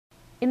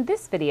In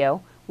this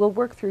video, we'll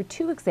work through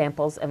two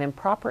examples of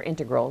improper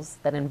integrals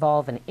that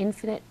involve an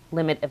infinite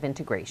limit of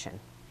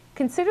integration.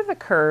 Consider the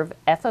curve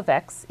f of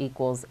x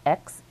equals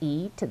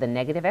xe to the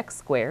negative x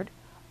squared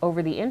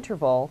over the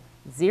interval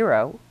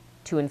 0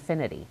 to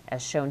infinity,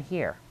 as shown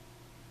here.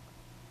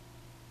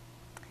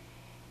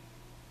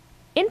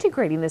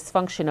 Integrating this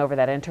function over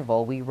that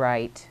interval, we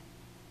write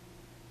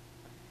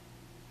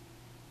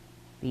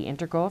the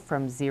integral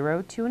from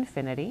 0 to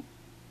infinity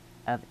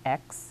of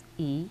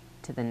xe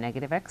to the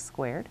negative x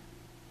squared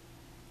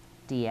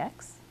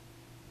dx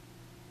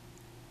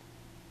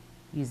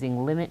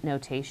using limit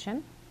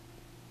notation.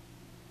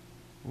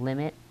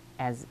 Limit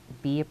as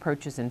b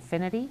approaches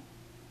infinity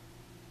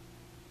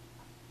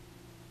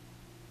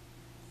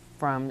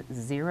from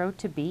 0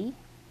 to b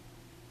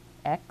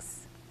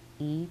x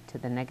e to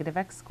the negative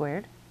x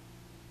squared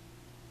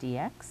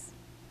dx.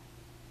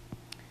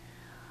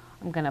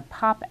 I'm going to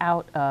pop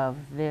out of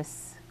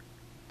this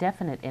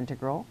definite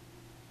integral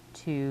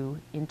to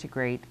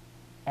integrate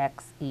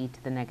x e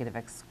to the negative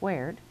x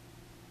squared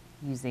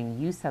using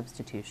u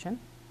substitution.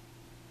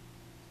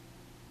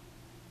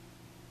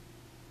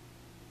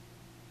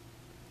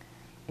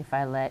 If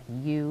I let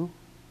u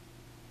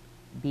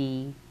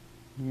be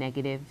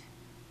negative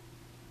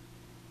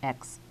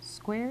x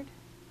squared,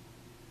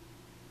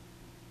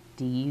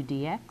 du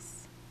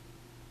dx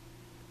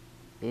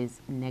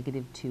is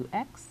negative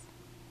 2x.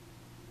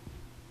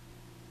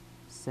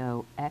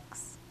 So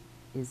x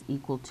is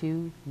equal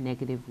to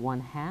negative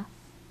 1/2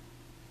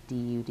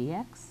 du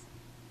dx.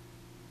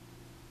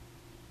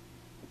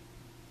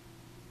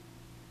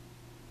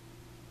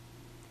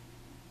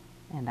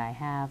 And I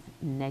have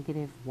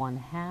negative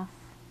 1/2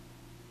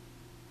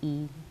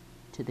 e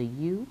to the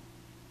u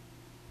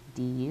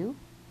du,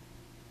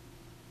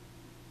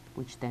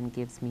 which then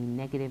gives me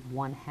negative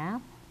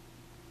 1/2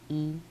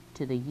 e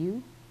to the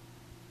u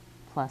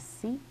plus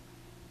c,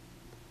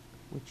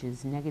 which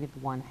is negative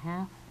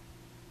 1/2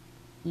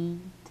 e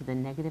to the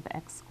negative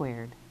x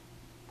squared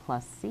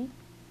plus c.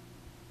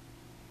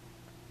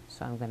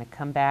 So I'm going to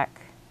come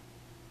back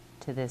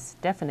to this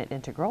definite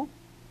integral.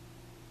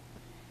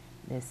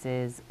 This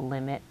is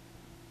limit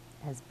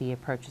as b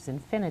approaches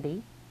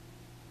infinity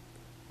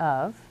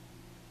of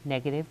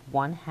negative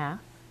 1/2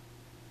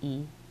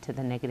 e to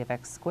the negative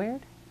x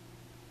squared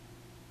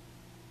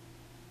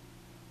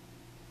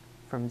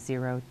from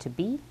 0 to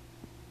b,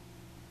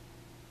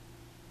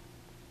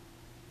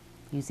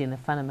 using the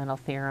fundamental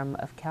theorem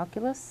of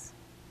calculus.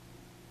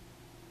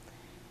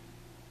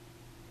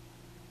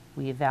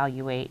 We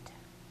evaluate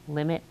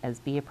limit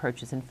as b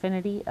approaches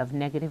infinity of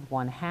negative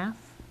 1/2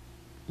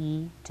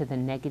 e to the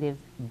negative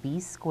b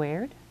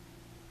squared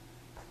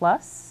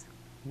plus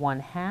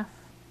 1/2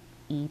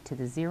 e to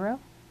the 0.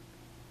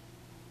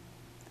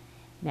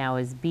 Now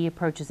as b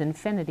approaches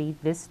infinity,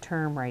 this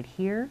term right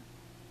here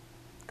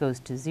goes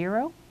to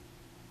 0,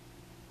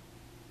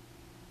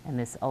 and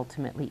this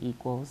ultimately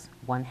equals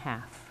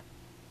 1/2.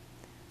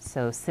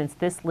 So since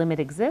this limit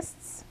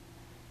exists,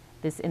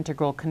 this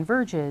integral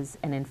converges,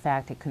 and in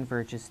fact it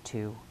converges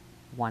to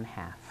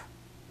 1/2.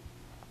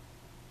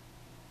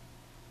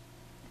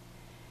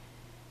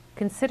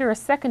 Consider a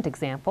second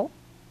example,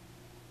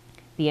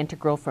 the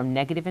integral from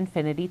negative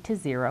infinity to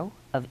 0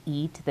 of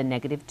e to the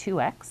negative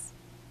 2x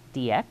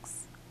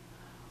dx.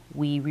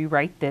 We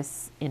rewrite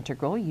this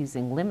integral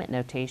using limit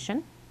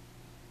notation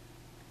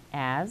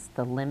as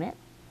the limit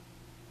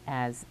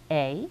as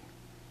a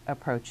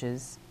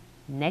approaches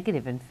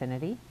negative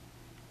infinity,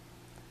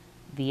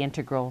 the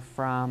integral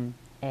from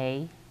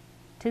a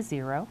to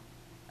 0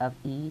 of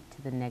e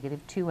to the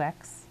negative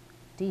 2x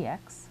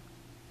dx.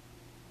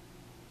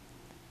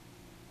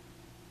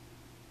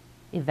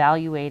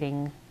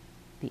 Evaluating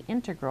the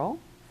integral,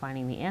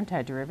 finding the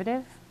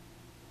antiderivative,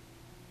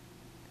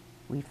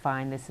 we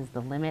find this is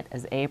the limit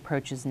as a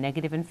approaches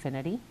negative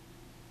infinity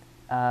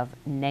of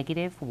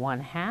negative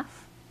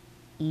 1/2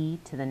 e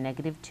to the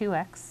negative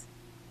 2x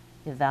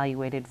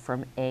evaluated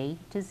from a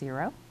to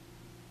 0.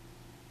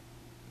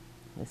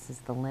 This is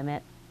the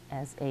limit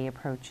as a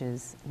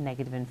approaches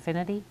negative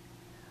infinity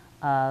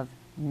of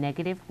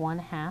negative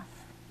 1/2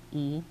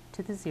 e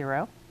to the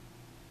 0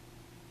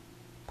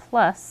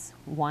 plus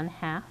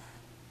 1/2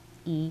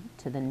 e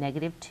to the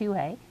negative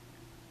 2a.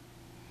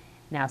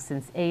 Now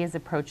since a is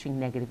approaching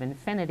negative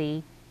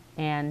infinity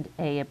and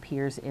a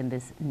appears in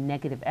this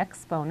negative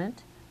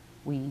exponent,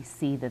 we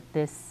see that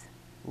this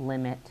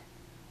limit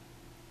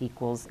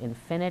equals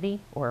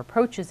infinity or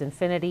approaches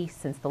infinity.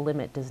 Since the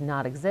limit does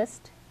not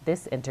exist,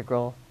 this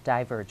integral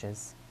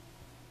diverges.